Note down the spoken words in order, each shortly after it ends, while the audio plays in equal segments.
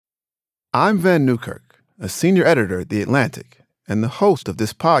I'm Vann Newkirk, a senior editor at The Atlantic, and the host of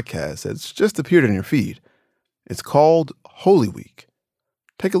this podcast that's just appeared in your feed. It's called Holy Week.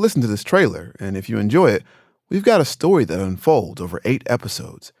 Take a listen to this trailer, and if you enjoy it, we've got a story that unfolds over 8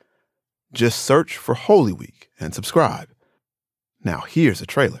 episodes. Just search for Holy Week and subscribe. Now here's a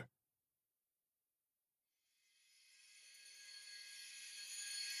trailer.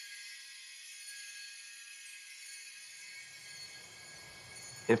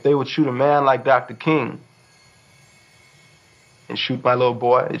 If they would shoot a man like Dr. King and shoot my little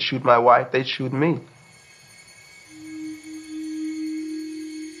boy, they'd shoot my wife, they'd shoot me.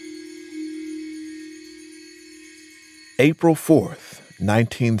 April 4th,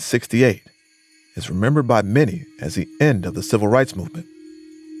 1968 is remembered by many as the end of the Civil Rights Movement.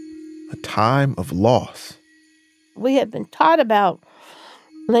 A time of loss. We had been taught about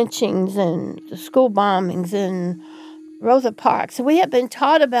lynchings and the school bombings and Rosa Parks. We had been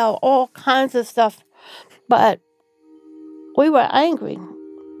taught about all kinds of stuff, but we were angry.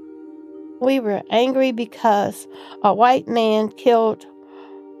 We were angry because a white man killed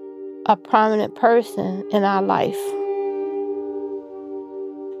a prominent person in our life.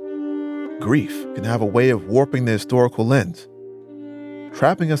 Grief can have a way of warping the historical lens,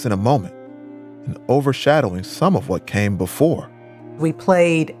 trapping us in a moment and overshadowing some of what came before. We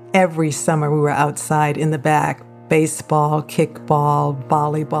played every summer. We were outside in the back. Baseball, kickball,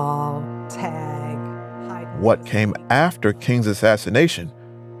 volleyball, tag. What came after King's assassination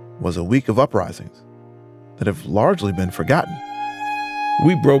was a week of uprisings that have largely been forgotten.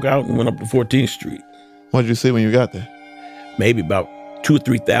 We broke out and went up to 14th Street. What did you see when you got there? Maybe about 2,000 or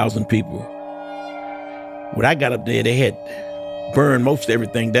 3,000 people. When I got up there, they had burned most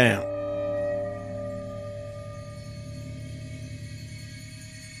everything down.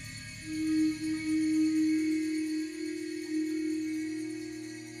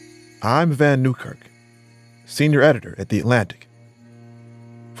 I'm Vann Newkirk, senior editor at The Atlantic.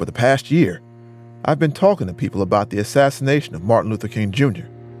 For the past year, I've been talking to people about the assassination of Martin Luther King Jr.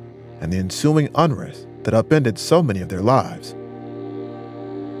 and the ensuing unrest that upended so many of their lives.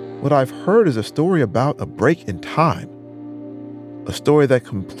 What I've heard is a story about a break in time, a story that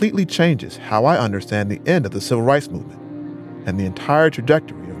completely changes how I understand the end of the Civil Rights Movement and the entire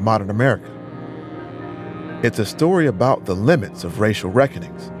trajectory of modern America. It's a story about the limits of racial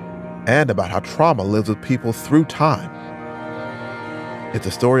reckonings and about how trauma lives with people through time. It's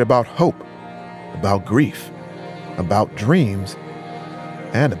a story about hope, about grief, about dreams,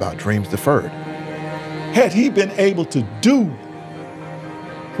 and about dreams deferred. Had he been able to do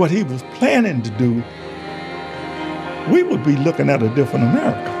what he was planning to do, we would be looking at a different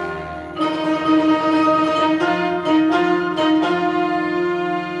America.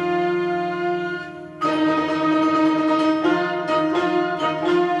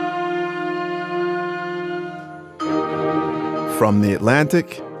 From The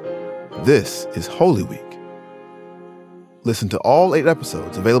Atlantic, this is Holy Week. Listen to all 8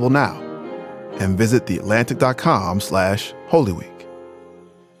 episodes available now and visit theatlantic.com/Holy Week.